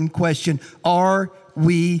important question: are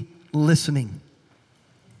we listening?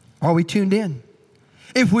 Are we tuned in?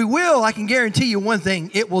 If we will, I can guarantee you one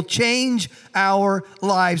thing: it will change our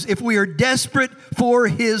lives. If we are desperate for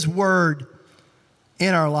His word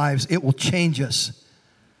in our lives, it will change us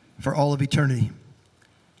for all of eternity.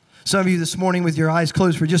 Some of you this morning with your eyes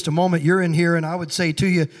closed for just a moment, you're in here, and I would say to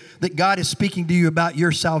you that God is speaking to you about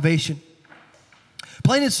your salvation.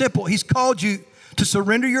 Plain and simple, He's called you to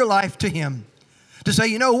surrender your life to Him. To say,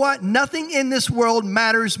 you know what? Nothing in this world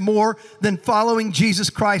matters more than following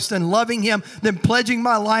Jesus Christ, than loving Him, than pledging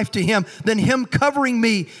my life to Him, than Him covering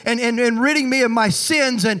me and ridding me of my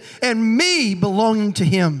sins and me belonging to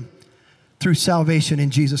Him through salvation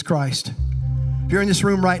in Jesus Christ. If you're in this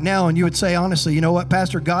room right now and you would say, honestly, you know what,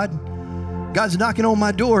 Pastor, God's knocking on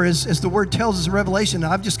my door as the Word tells us in Revelation.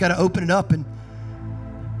 I've just got to open it up and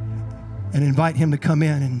invite Him to come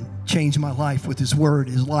in and change my life with His word,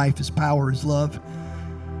 His life, His power, His love.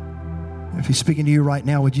 If He's speaking to you right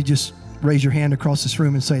now, would you just raise your hand across this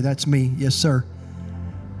room and say, that's me? Yes, sir.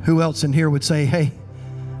 Who else in here would say, hey,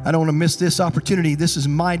 I don't want to miss this opportunity. This is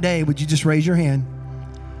my day. Would you just raise your hand?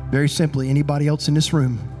 Very simply. Anybody else in this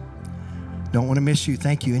room? Don't want to miss you.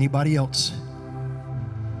 Thank you. Anybody else?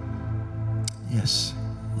 Yes.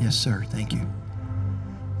 Yes, sir. Thank you.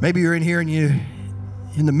 Maybe you're in here and you're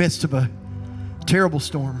in the midst of a terrible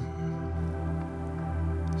storm.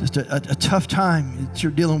 Just a tough time that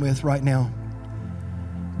you're dealing with right now.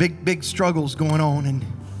 Big struggles going on, and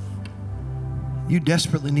you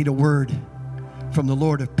desperately need a word from the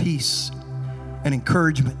Lord of peace and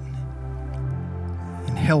encouragement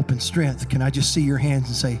and help and strength. Can I just see your hands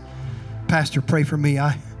and say, Pastor, pray for me.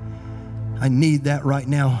 I need that right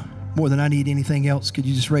now more than I need anything else. Could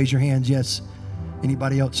you just raise your hands? Yes.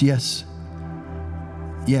 Anybody else? Yes.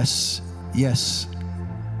 Yes. Yes.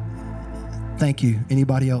 Thank you.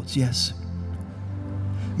 Anybody else? Yes.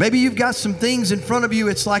 Maybe you've got some things in front of you.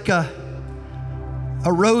 It's like a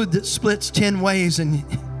road that splits 10 ways, and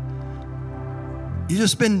you've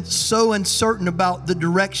just been so uncertain about the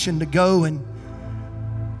direction to go, and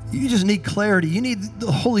you just need clarity. You need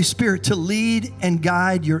the Holy Spirit to lead and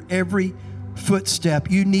guide your every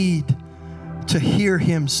footstep. You need to hear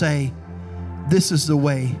Him say, this is the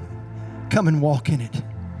way. Come and walk in it.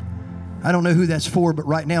 I don't know who that's for, but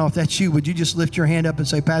right now, if that's you, would you just lift your hand up and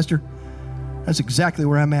say, Pastor, that's exactly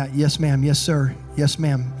where I'm at. Yes, ma'am. Yes, sir. Yes,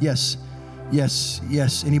 ma'am. Yes. Yes.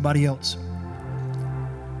 Yes. Anybody else?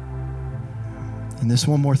 And this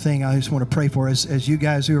one more thing I just want to pray for as you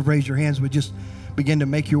guys who have raised your hands would just begin to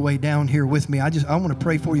make your way down here with me. I want to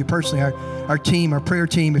pray for you personally. Our team, our prayer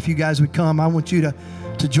team, if you guys would come, I want you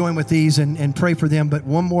to join with these and pray for them. But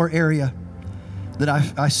one more area that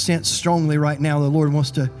I sense strongly right now the Lord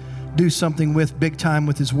wants to do something with big time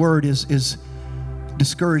with His Word is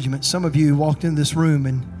discouragement. Some of you walked in this room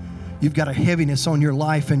and you've got a heaviness on your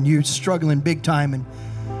life and you're struggling big time and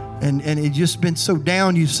it's just been so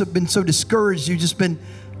down. You've been so discouraged. You've just been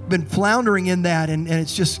floundering in that and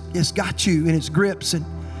it's got you in its grips. And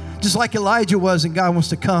just like Elijah was, and God wants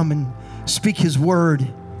to come and speak His word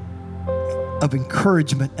of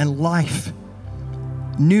encouragement and life,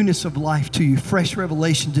 newness of life to you, fresh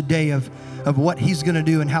revelation today of what He's going to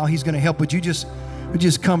do and how He's going to help. Would you just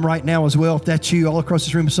come right now as well, if that's you, all across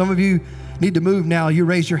this room. Some of you need to move now. You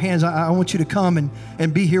raise your hands. I want you to come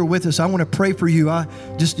and be here with us. I want to pray for you.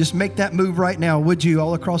 Just make that move right now, would you,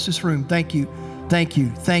 all across this room. Thank you. Thank you.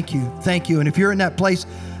 Thank you. Thank you. And if you're in that place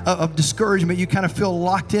of discouragement, you kind of feel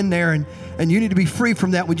locked in there and you need to be free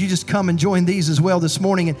from that, would you just come and join these as well this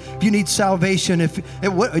morning? And if you need salvation,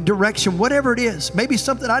 what direction, whatever it is, maybe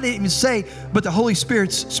something I didn't even say, but the Holy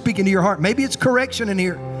Spirit's speaking to your heart. Maybe it's correction in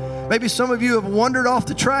here. Maybe some of you have wandered off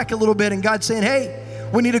the track a little bit and God's saying, hey,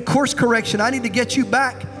 we need a course correction. I need to get you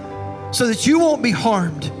back so that you won't be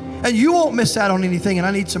harmed and you won't miss out on anything. And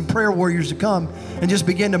I need some prayer warriors to come and just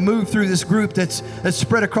begin to move through this group that's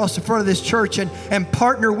spread across the front of this church and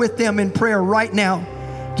partner with them in prayer right now.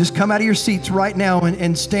 Just come out of your seats right now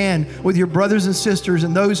and stand with your brothers and sisters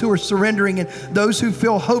and those who are surrendering and those who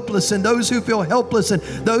feel hopeless and those who feel helpless and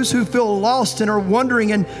those who feel lost and are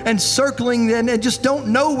wondering and circling and just don't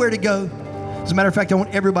know where to go. As a matter of fact, I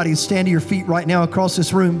want everybody to stand to your feet right now across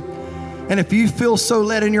this room. And if you feel so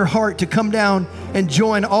led in your heart to come down and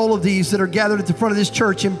join all of these that are gathered at the front of this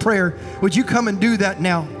church in prayer, would you come and do that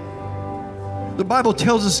now? The Bible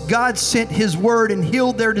tells us God sent His word and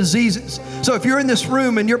healed their diseases. So if you're in this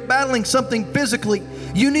room and you're battling something physically,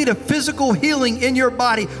 you need a physical healing in your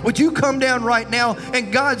body, would you come down right now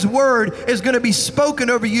and God's word is going to be spoken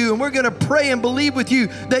over you and we're going to pray and believe with you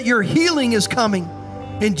that your healing is coming.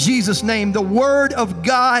 In Jesus' name, the Word of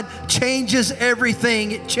God changes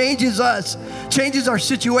everything. It changes us, changes our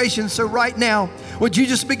situation. So right now, would you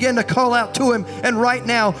just begin to call out to Him? And right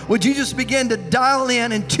now, would you just begin to dial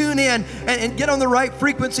in and tune in and get on the right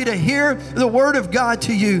frequency to hear the Word of God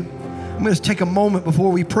to you? I'm going to take a moment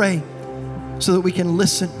before we pray so that we can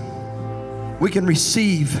listen, we can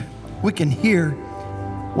receive, we can hear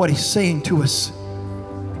what He's saying to us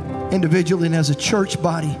individually and as a church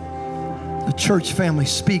body. The church family,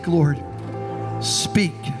 speak, Lord.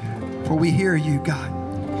 Speak, for we hear you,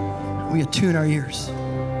 God. We attune our ears.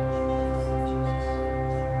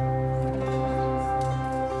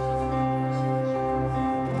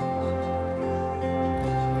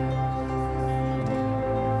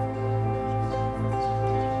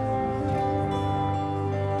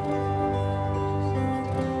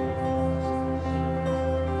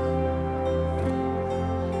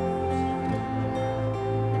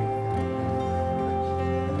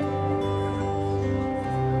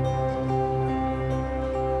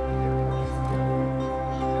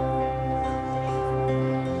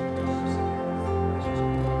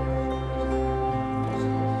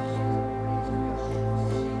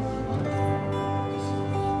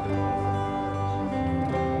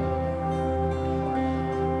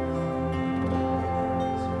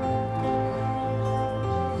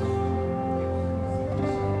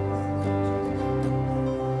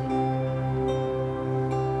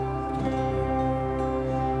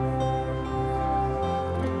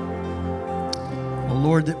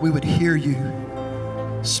 Lord, that we would hear you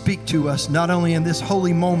speak to us, not only in this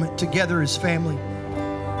holy moment together as family,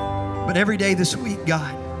 but every day this week,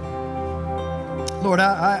 God. Lord,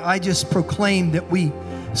 I just proclaim that we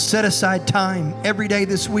set aside time every day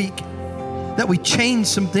this week, that we change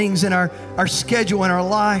some things in our schedule and our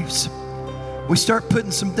lives. We start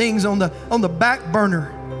putting some things on the back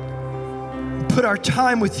burner, put our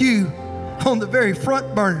time with you on the very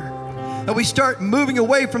front burner. That we start moving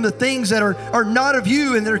away from the things that are not of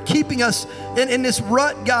you and that are keeping us in this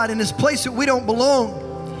rut, God, in this place that we don't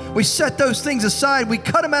belong. We set those things aside. We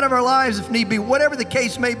cut them out of our lives if need be, whatever the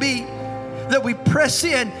case may be. That we press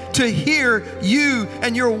in to hear you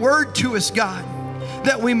and your word to us, God.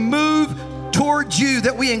 That we move towards you,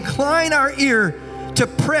 that we incline our ear to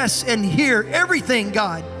press and hear everything,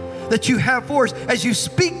 God, that you have for us as you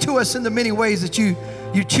speak to us in the many ways that you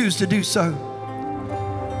choose to do so.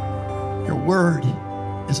 Your word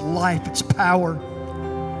is life, it's power,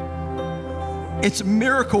 it's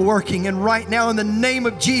miracle working. And right now, in the name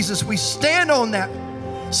of Jesus, we stand on that.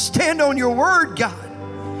 Stand on your word,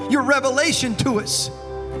 God, your revelation to us.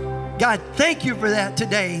 God, thank you for that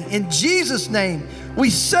today. In Jesus' name, we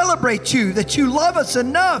celebrate you, that you love us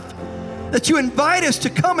enough, that you invite us to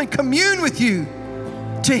come and commune with you,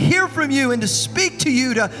 to hear from you and to speak to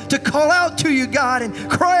you, to call out to you, God, and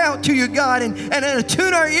cry out to you, God, and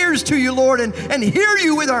attune our ears to you, Lord, and hear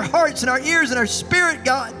you with our hearts and our ears and our spirit,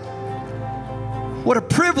 God. What a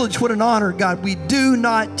privilege, what an honor, God. We do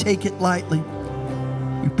not take it lightly.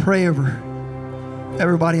 We pray over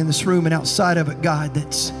everybody in this room and outside of it, God,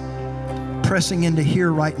 that's pressing into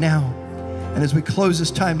here right now. And as we close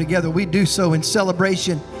this time together, we do so in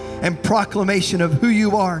celebration and proclamation of who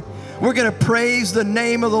you are. We're going to praise the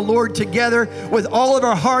name of the Lord together with all of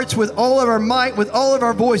our hearts, with all of our might, with all of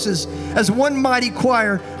our voices as one mighty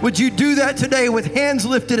choir. Would you do that today with hands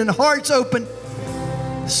lifted and hearts open?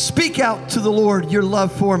 Speak out to the Lord your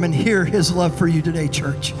love for him and hear his love for you today,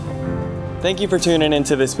 church. Thank you for tuning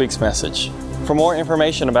into this week's message. For more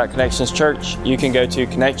information about Connections Church, you can go to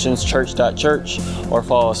connectionschurch.church or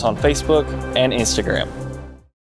follow us on Facebook and Instagram.